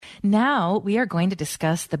Now we are going to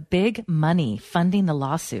discuss the big money funding the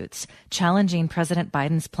lawsuits, challenging President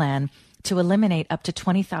Biden's plan to eliminate up to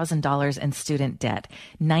 $20,000 in student debt.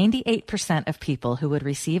 98% of people who would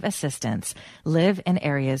receive assistance live in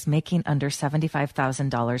areas making under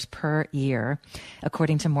 $75,000 per year,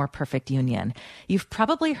 according to More Perfect Union. You've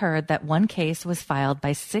probably heard that one case was filed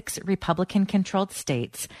by 6 Republican-controlled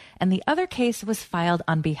states, and the other case was filed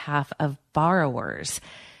on behalf of borrowers.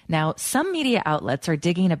 Now, some media outlets are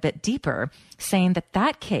digging a bit deeper, saying that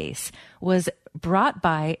that case was brought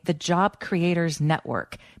by the Job Creators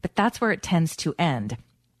Network, but that's where it tends to end.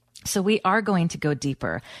 So we are going to go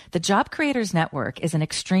deeper. The Job Creators Network is an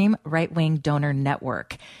extreme right-wing donor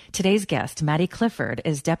network. Today's guest, Maddie Clifford,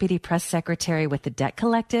 is Deputy Press Secretary with the Debt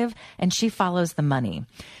Collective, and she follows the money.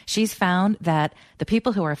 She's found that the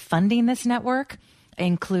people who are funding this network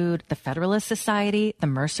include the Federalist Society, the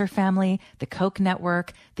Mercer family, the Koch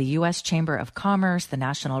network, the U.S. Chamber of Commerce, the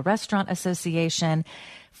National Restaurant Association.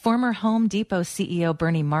 Former Home Depot CEO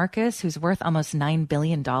Bernie Marcus, who's worth almost $9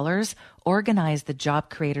 billion, organized the Job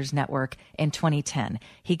Creators Network in 2010.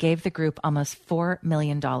 He gave the group almost $4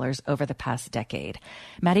 million over the past decade.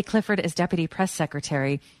 Maddie Clifford is Deputy Press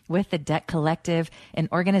Secretary with the Debt Collective, an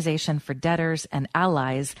organization for debtors and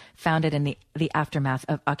allies founded in the aftermath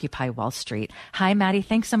of Occupy Wall Street. Hi, Maddie.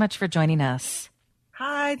 Thanks so much for joining us.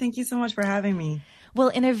 Hi. Thank you so much for having me. Well,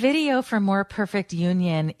 in a video for More Perfect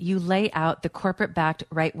Union, you lay out the corporate-backed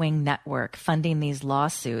right-wing network funding these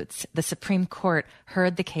lawsuits. The Supreme Court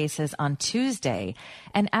heard the cases on Tuesday.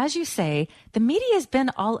 And as you say, the media has been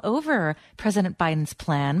all over President Biden's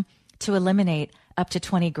plan to eliminate up to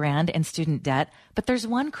 $20,000 in student debt. But there's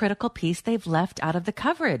one critical piece they've left out of the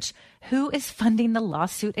coverage. Who is funding the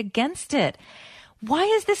lawsuit against it? Why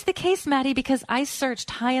is this the case, Maddie? Because I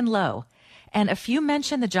searched high and low. And a few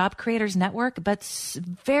mentioned the Job Creators Network, but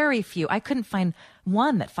very few. I couldn't find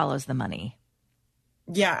one that follows the money.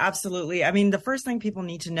 Yeah, absolutely. I mean, the first thing people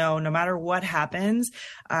need to know, no matter what happens,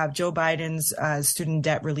 Joe Biden's student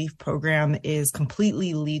debt relief program is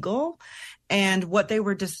completely legal. And what they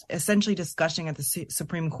were just essentially discussing at the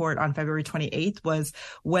Supreme Court on February 28th was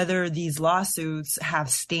whether these lawsuits have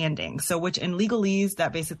standing. So which in legalese,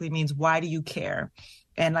 that basically means, why do you care?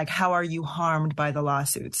 And like, how are you harmed by the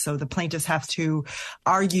lawsuits? So the plaintiffs have to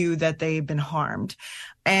argue that they've been harmed.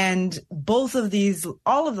 And both of these,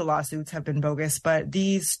 all of the lawsuits have been bogus, but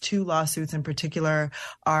these 2 lawsuits in particular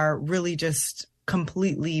are really just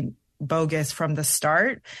completely bogus from the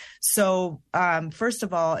start. So first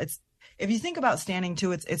of all, if you think about standing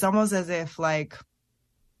too, it's almost as if like,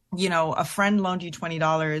 you know, a friend loaned you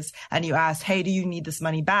 $20 and you asked, hey, do you need this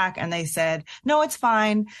money back? And they said, no, it's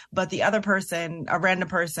fine. But the other person, a random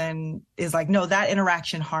person, is like, no, that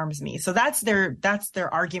interaction harms me. So that's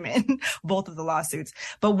their argument, both of the lawsuits.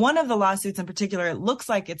 But one of the lawsuits in particular, it looks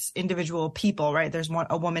like it's individual people, right? There's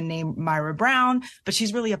a woman named Myra Brown, but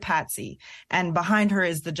she's really a patsy. And behind her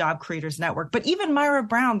is the Job Creators Network. But even Myra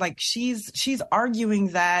Brown, like she's arguing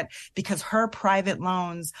that because her private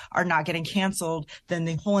loans are not getting canceled, then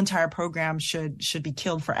the whole entire program should be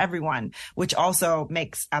killed for everyone, which also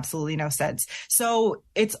makes absolutely no sense. So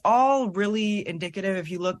it's all really indicative. If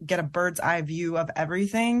you get a bird's eye view of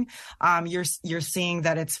everything, you're seeing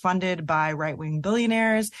that it's funded by right-wing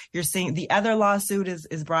billionaires. You're seeing the other lawsuit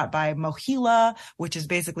is brought by Mohila, which is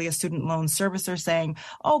basically a student loan servicer saying,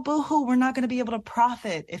 oh, boo-hoo, we're not going to be able to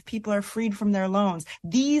profit if people are freed from their loans.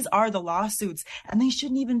 These are the lawsuits, and they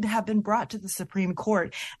shouldn't even have been brought to the Supreme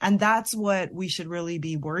Court. And that's what we should really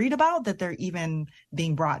be worried about, that they're even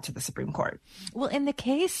being brought to the Supreme Court. Well, in the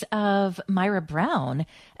case of Myra Brown,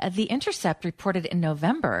 The Intercept reported in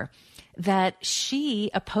November that she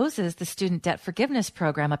opposes the student debt forgiveness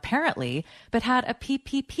program, apparently, but had a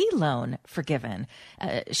PPP loan forgiven.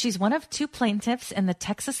 She's one of 2 plaintiffs in the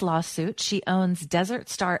Texas lawsuit. She owns Desert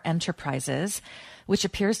Star Enterprises, which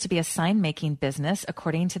appears to be a sign-making business,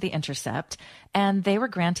 according to The Intercept, and they were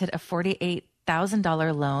granted a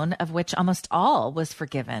 $48,000 loan, of which almost all was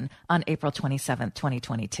forgiven on April 27th,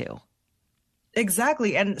 2022.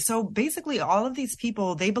 Exactly. And so basically all of these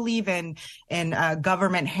people, they believe in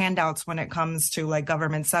government handouts when it comes to like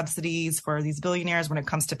government subsidies for these billionaires, when it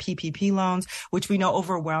comes to PPP loans, which we know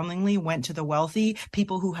overwhelmingly went to the wealthy,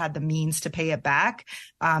 people who had the means to pay it back.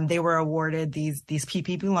 They were awarded these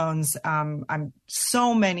PPP loans.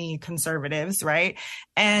 So many conservatives, right?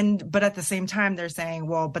 But at the same time, they're saying,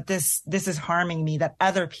 well, but this is harming me, that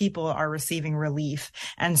other people are receiving relief.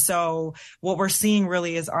 And so what we're seeing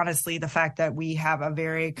really is honestly the fact that we have a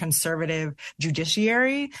very conservative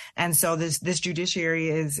judiciary. And so this judiciary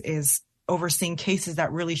is overseeing cases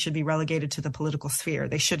that really should be relegated to the political sphere.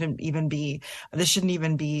 This shouldn't even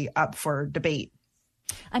be up for debate.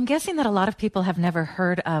 I'm guessing that a lot of people have never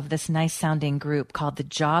heard of this nice sounding group called the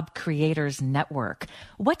Job Creators Network.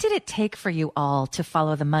 What did it take for you all to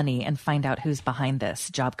follow the money and find out who's behind this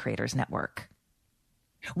Job Creators Network?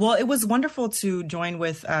 Well, it was wonderful to join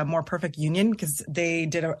with More Perfect Union because they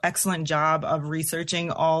did an excellent job of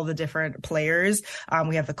researching all the different players.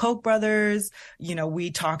 We have the Koch brothers.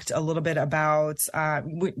 We talked a little bit about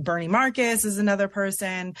Bernie Marcus is another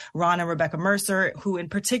person, Ron and Rebecca Mercer, who in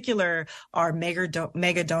particular are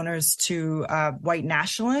mega donors to white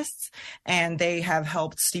nationalists, and they have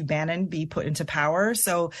helped Steve Bannon be put into power.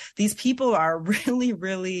 So these people are really,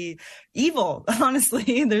 really evil.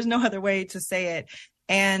 Honestly, there's no other way to say it.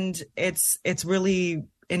 And it's really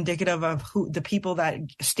indicative of who the people that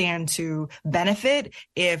stand to benefit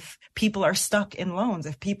if people are stuck in loans,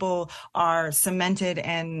 if people are cemented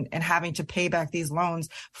and having to pay back these loans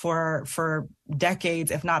for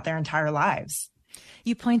decades, if not their entire lives.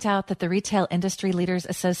 You point out that the Retail Industry Leaders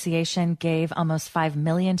Association gave almost $5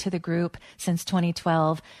 million to the group since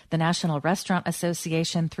 2012. The National Restaurant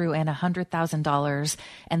Association threw in $100,000.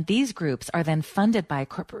 And these groups are then funded by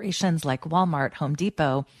corporations like Walmart, Home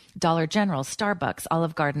Depot, Dollar General, Starbucks,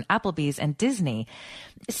 Olive Garden, Applebee's, and Disney.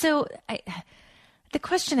 So the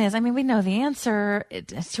question is, we know the answer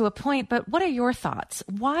to a point, but what are your thoughts?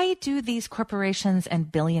 Why do these corporations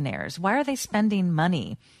and billionaires, why are they spending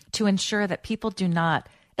money to ensure that people do not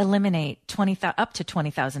eliminate up to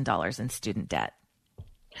 $20,000 in student debt?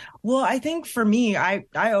 Well, I think for me, I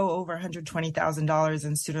owe over $120,000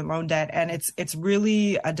 in student loan debt, and it's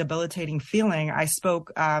really a debilitating feeling. I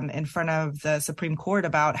spoke in front of the Supreme Court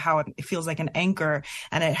about how it feels like an anchor,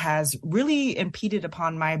 and it has really impeded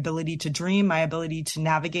upon my ability to dream, my ability to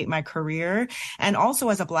navigate my career. And also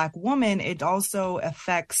as a Black woman, it also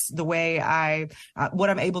affects the way what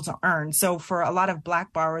I'm able to earn. So for a lot of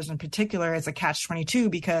Black borrowers in particular, it's a catch-22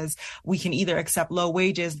 because we can either accept low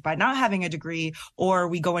wages by not having a degree, or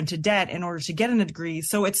we go into debt in order to get a degree.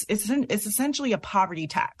 So it's essentially a poverty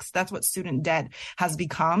tax. That's what student debt has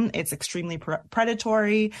become. It's extremely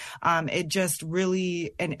predatory. It just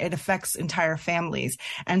really, and it affects entire families.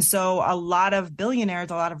 And so a lot of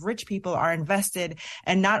billionaires, a lot of rich people are invested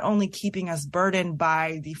in not only keeping us burdened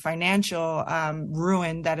by the financial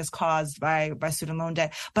ruin that is caused by student loan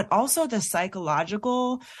debt, but also the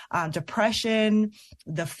psychological depression,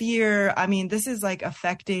 the fear. This is like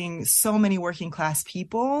affecting so many working class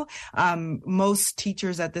people. Most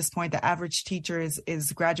teachers at this point, the average teacher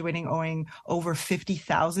is graduating owing over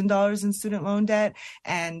 $50,000 in student loan debt.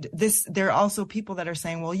 And there are also people that are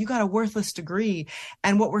saying, well, you got a worthless degree.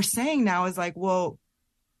 And what we're saying now is like, well,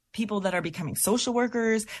 people that are becoming social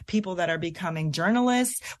workers, people that are becoming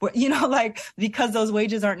journalists, because those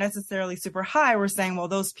wages aren't necessarily super high, we're saying, well,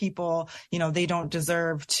 those people, they don't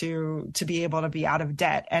deserve to be able to be out of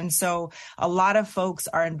debt. And so a lot of folks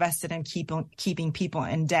are invested in keeping people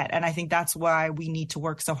in debt. And I think that's why we need to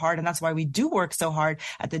work so hard. And that's why we do work so hard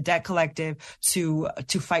at the Debt Collective to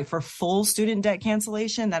fight for full student debt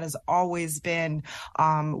cancellation. That has always been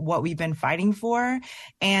what we've been fighting for.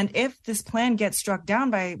 And if this plan gets struck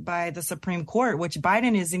down by the Supreme Court, which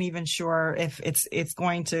Biden isn't even sure if it's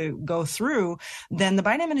going to go through, then the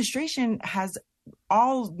Biden administration has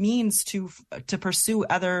all means to pursue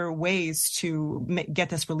other ways to get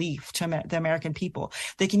this relief to the American people.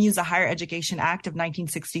 They can use the Higher Education Act of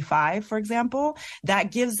 1965, for example. That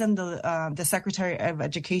gives them the Secretary of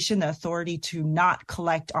Education the authority to not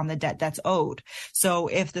collect on the debt that's owed. So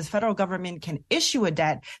if the federal government can issue a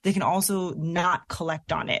debt, they can also not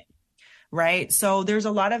collect on it. Right. So there's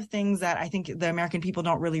a lot of things that I think the American people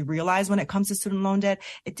don't really realize when it comes to student loan debt.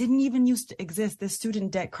 It didn't even used to exist. This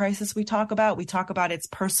student debt crisis we talk about its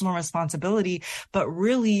personal responsibility, but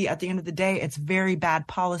really at the end of the day, it's very bad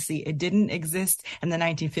policy. It didn't exist in the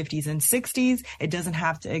 1950s and 60s. It doesn't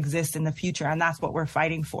have to exist in the future. And that's what we're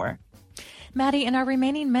fighting for. Maddie, in our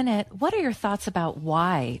remaining minute, what are your thoughts about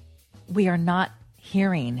why we are not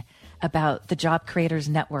hearing about the Job Creators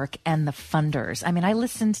Network and the funders? I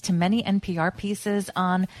listened to many NPR pieces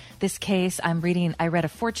on this case. I read a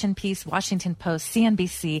Fortune piece, Washington Post,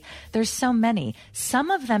 CNBC. There's so many. Some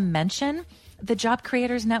of them mention the Job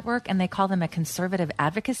Creators Network and they call them a conservative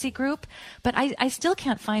advocacy group, but I still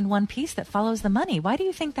can't find one piece that follows the money. Why do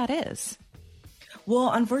you think that is?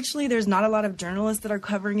 Well, unfortunately, there's not a lot of journalists that are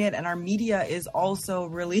covering it, and our media is also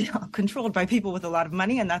really controlled by people with a lot of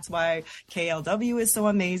money, and that's why KLW is so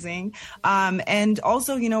amazing. And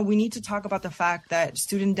also, we need to talk about the fact that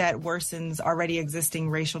student debt worsens already existing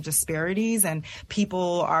racial disparities, and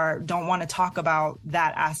people don't want to talk about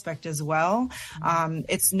that aspect as well.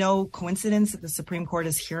 It's no coincidence that the Supreme Court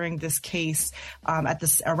is hearing this case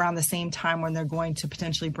around the same time when they're going to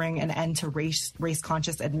potentially bring an end to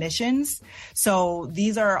race-conscious admissions. So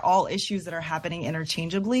these are all issues that are happening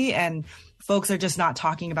interchangeably, and folks are just not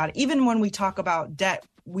talking about it. Even when we talk about debt,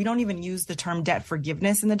 we don't even use the term debt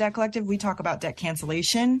forgiveness in the Debt Collective. We talk about debt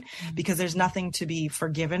cancellation because there's nothing to be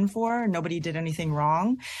forgiven for. Nobody did anything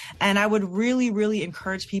wrong. And I would really, really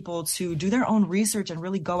encourage people to do their own research and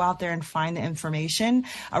really go out there and find the information.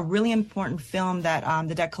 A really important film that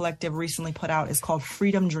the Debt Collective recently put out is called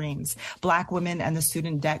Freedom Dreams: Black Women and the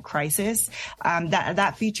Student Debt Crisis.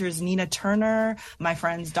 That features Nina Turner, my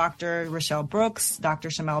friends Dr. Rochelle Brooks, Dr.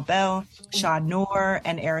 Shamel Bell, Shad Noor,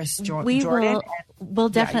 and Eris Jordan. We'll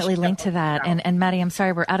definitely link to that. And Maddie, I'm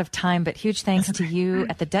sorry we're out of time, but huge thanks to you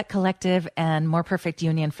at the Debt Collective and More Perfect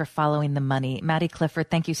Union for following the money. Maddie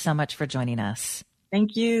Clifford, thank you so much for joining us.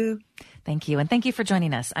 Thank you. Thank you. And thank you for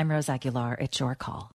joining us. I'm Rose Aguilar. It's your call.